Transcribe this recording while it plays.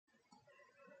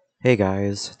Hey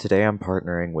guys, today I'm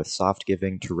partnering with Soft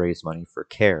Giving to raise money for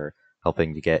CARE,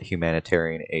 helping to get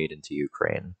humanitarian aid into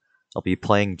Ukraine. I'll be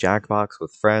playing Jackbox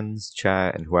with friends,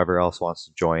 chat, and whoever else wants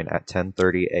to join at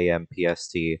 10:30 a.m.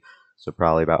 PST, so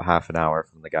probably about half an hour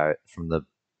from the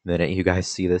minute you guys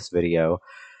see this video,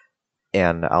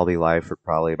 and I'll be live for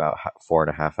probably about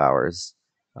 4.5 hours.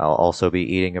 I'll also be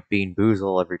eating a Bean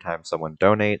Boozle every time someone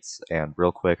donates, and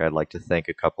real quick, I'd like to thank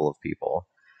a couple of people.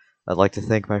 I'd like to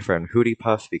thank my friend Hootie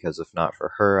Puff because if not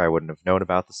for her, I wouldn't have known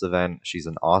about this event. She's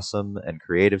an awesome and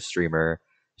creative streamer.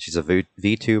 She's a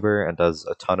VTuber and does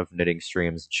a ton of knitting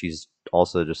streams. She's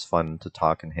also just fun to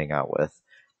talk and hang out with.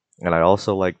 And I'd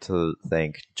also like to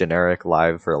thank Generic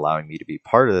Live for allowing me to be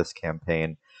part of this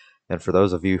campaign. And for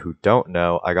those of you who don't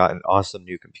know, I got an awesome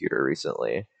new computer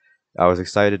recently. I was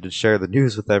excited to share the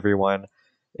news with everyone,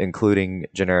 including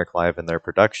Generic Live and their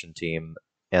production team,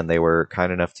 and they were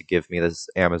kind enough to give me this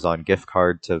Amazon gift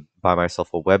card to buy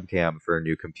myself a webcam for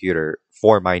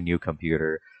my new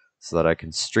computer, so that I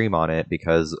can stream on it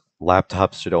because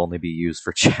laptops should only be used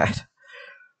for chat.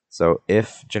 So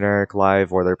if Generic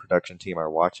Live or their production team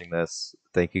are watching this,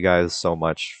 thank you guys so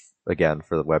much again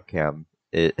for the webcam.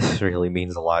 It really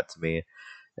means a lot to me.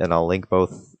 And I'll link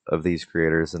both of these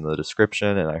creators in the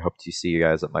description, and I hope to see you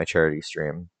guys at my charity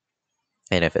stream.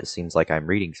 And if it seems like I'm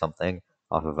reading something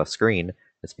off of a screen,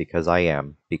 it's because I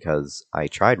am, because I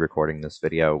tried recording this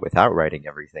video without writing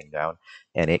everything down,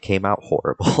 and it came out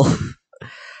horrible.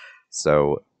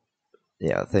 So,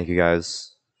 yeah, thank you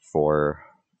guys for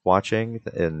watching,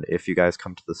 and if you guys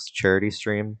come to this charity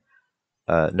stream,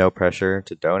 no pressure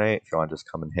to donate. If you want to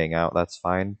just come and hang out, that's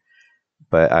fine.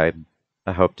 But I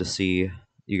hope to see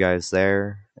you guys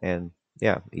there, and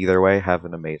yeah, either way, have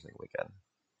an amazing weekend.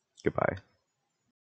 Goodbye.